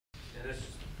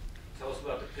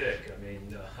pick? I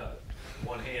mean,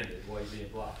 one-handed while you're being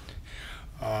blocked.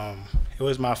 It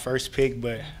was my first pick,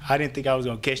 but I didn't think I was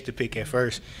going to catch the pick at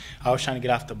first. I was trying to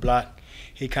get off the block.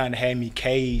 He kind of had me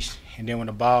caged, and then when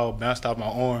the ball bounced off my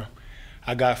arm,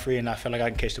 I got free, and I felt like I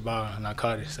could catch the ball, and I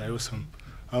caught it. So it was some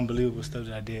unbelievable stuff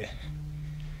that I did.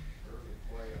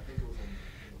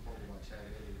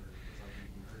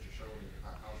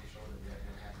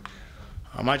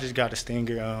 I just got a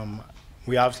stinger.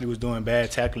 We obviously was doing bad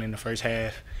tackling in the first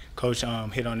half. Coach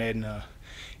hit on that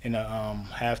in the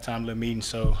halftime little meeting,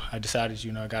 so I decided,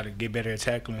 I got to get better at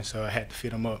tackling, so I had to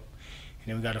fit him up. And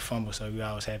then we got a fumble, so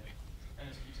I was happy. And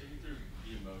can you take me through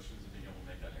the emotions of being able to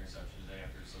make that interception today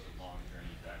after such a long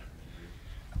journey back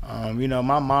from injury?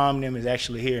 My mom and them is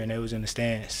actually here, and they was in the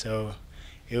stands, so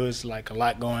it was like a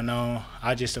lot going on.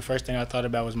 The first thing I thought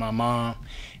about was my mom,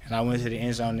 and I went to the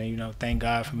end zone and, thank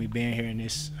God for me being here and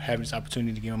having this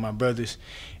opportunity to give my brothers.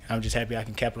 And I'm just happy I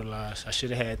can capitalize. I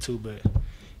should have had two, but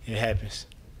it happens.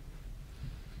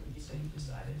 When you say you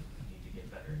decided you need to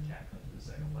get better at tackling for the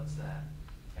second, what's that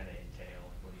kind of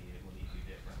entail? What do you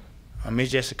do differently?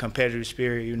 It's just a competitive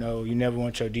spirit. You never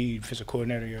want your defensive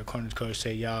coordinator or your corners coach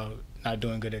say y'all not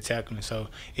doing good at tackling. So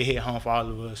it hit home for all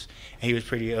of us, and he was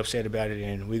pretty upset about it.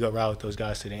 And we go ride with those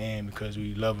guys to the end because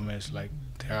we love them as like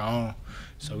their own.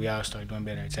 So we all start doing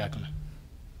better at tackling.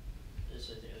 I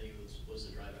think was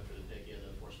the drive after the pick,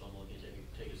 the forced fumble. Can you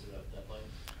take us through that play?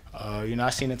 I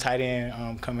seen the tight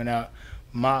end coming out.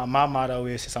 My motto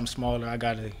is, since I'm smaller, I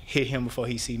gotta hit him before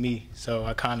he see me. So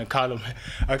I kind of caught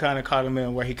him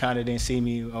in where he kind of didn't see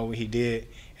me or what he did.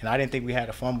 And I didn't think we had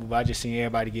a fumble, but I just seen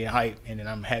everybody get hyped, and then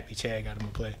I'm happy Chad got him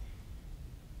to play.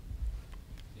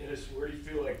 Ennis, where do you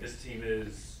feel like this team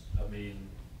is, heading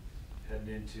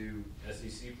into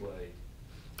SEC play?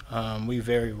 We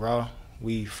very raw.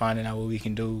 We finding out what we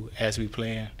can do as we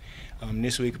playing.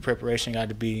 This week of preparation got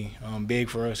to be big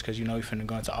for us because, we finna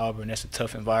go into Auburn. That's a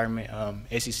tough environment.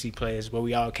 SEC players, what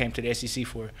we all came to the SEC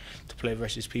for, to play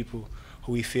versus people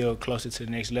who we feel closer to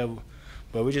the next level.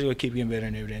 But we're just going to keep getting better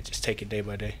and everything, just take it day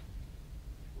by day.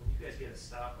 When you guys get a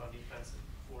stop on defense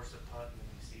and force a punt and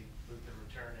you see Luther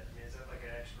return it, is that like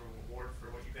an extra reward for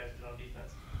what you guys did on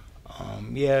defense?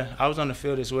 Yeah, I was on the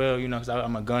field as well, because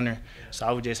I'm a gunner. Yeah. So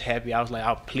I was just happy. I was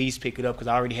like, please pick it up because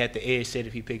I already had the edge set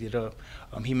if he picked it up.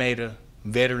 He made a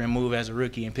veteran move as a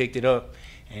rookie and picked it up,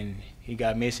 and he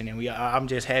got missing. And I'm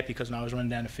just happy because when I was running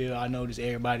down the field, I noticed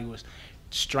everybody was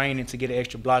straining to get an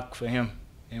extra block for him.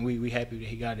 And we happy that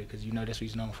he got it because, that's what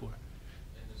he's known for.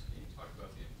 And can you talk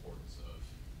about the importance of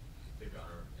the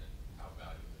gunner and how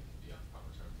valuable it can be on punt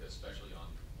return, especially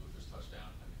on Luther's touchdown?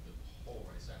 The whole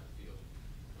right side of the field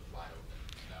was wide open.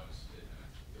 That was a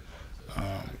good part to,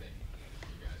 I think,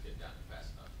 you guys get down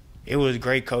fast enough. It was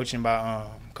great coaching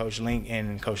by Coach Link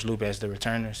and Coach Loop as the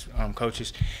returners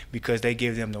coaches because they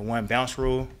give them the one bounce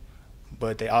rule,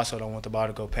 but they also don't want the ball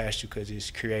to go past you because it's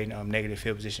creating negative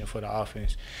field position for the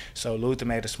offense. So Luther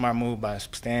made a smart move by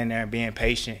standing there and being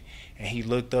patient, and he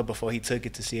looked up before he took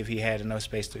it to see if he had enough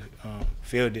space to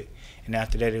field it. And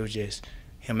after that, it was just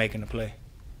him making the play.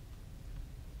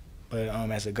 But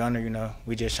as a gunner,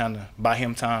 we just trying to buy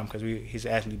him time because he's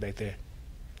an athlete back there.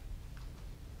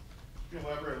 Can you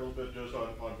elaborate a little bit just on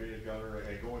being a gunner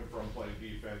and going from playing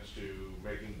defense to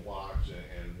making blocks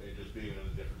and just being in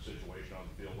a different situation on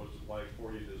the field? What's it like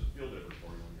for you? Does it feel different for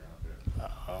you when you're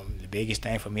out there? The biggest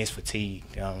thing for me is fatigue.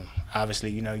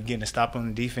 Obviously, you're getting a stop on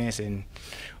the defense, and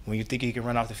when you think you can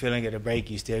run off the field and get a break,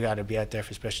 you still got to be out there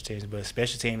for special teams. But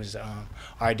special teams is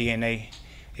our DNA.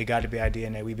 It got to be our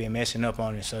DNA. We've been messing up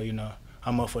on it, so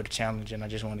I'm up for the challenge, and I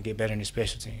just want to get better in the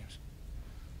special teams.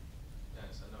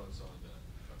 Dennis, I know it's only been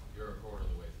you're a quarter of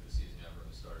the way through the season. You haven't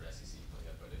really started SEC play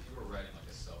yet, but if you were writing like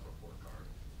a self-report card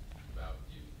about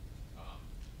you,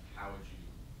 how would you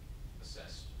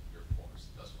assess your performance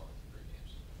thus far through 3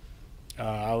 games?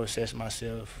 I would assess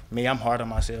myself. I'm hard on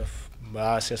myself, but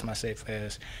I assess myself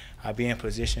as I be in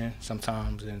position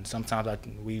sometimes, and sometimes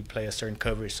we play a certain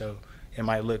coverage, so it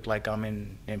might look like I'm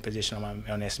in position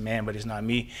on this man, but it's not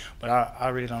me. But I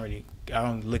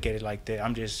don't look at it like that.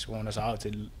 I'm just want us all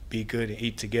to be good and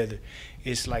eat together.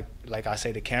 It's like I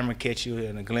say, the camera catch you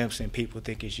in a glimpse and people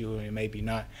think it's you and it may be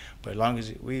not. But as long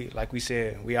as like we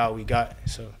said, we all we got.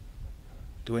 So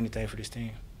do anything for this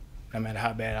team. No matter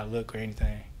how bad I look or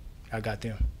anything, I got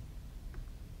them.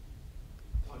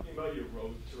 Talking about your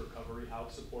road to recovery, how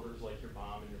have supporters like your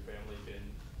mom and your family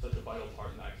been such a vital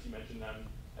part in that? Because you mentioned them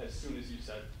as soon as you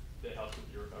said they helped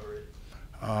with your recovery.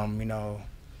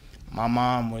 My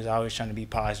mom was always trying to be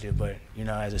positive, but,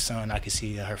 as a son, I could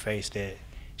see in her face that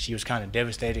she was kind of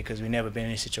devastated because we never been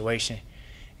in a situation.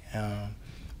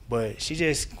 But she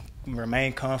just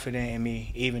remain confident in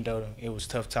me even though it was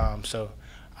tough times. So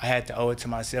I had to owe it to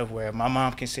myself where my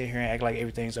mom can sit here and act like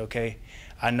everything's okay.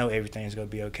 I know everything's gonna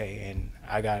be okay, and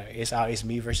it's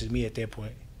me versus me at that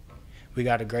point. We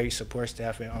got a great support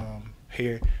staff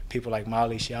here. People like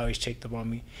Molly, she always checked up on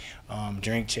me.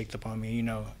 Drink checked up on me. You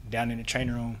know, down in the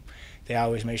training room, they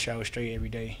always made sure I was straight every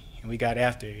day. And we got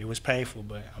after it. It was painful,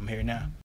 but I'm here now.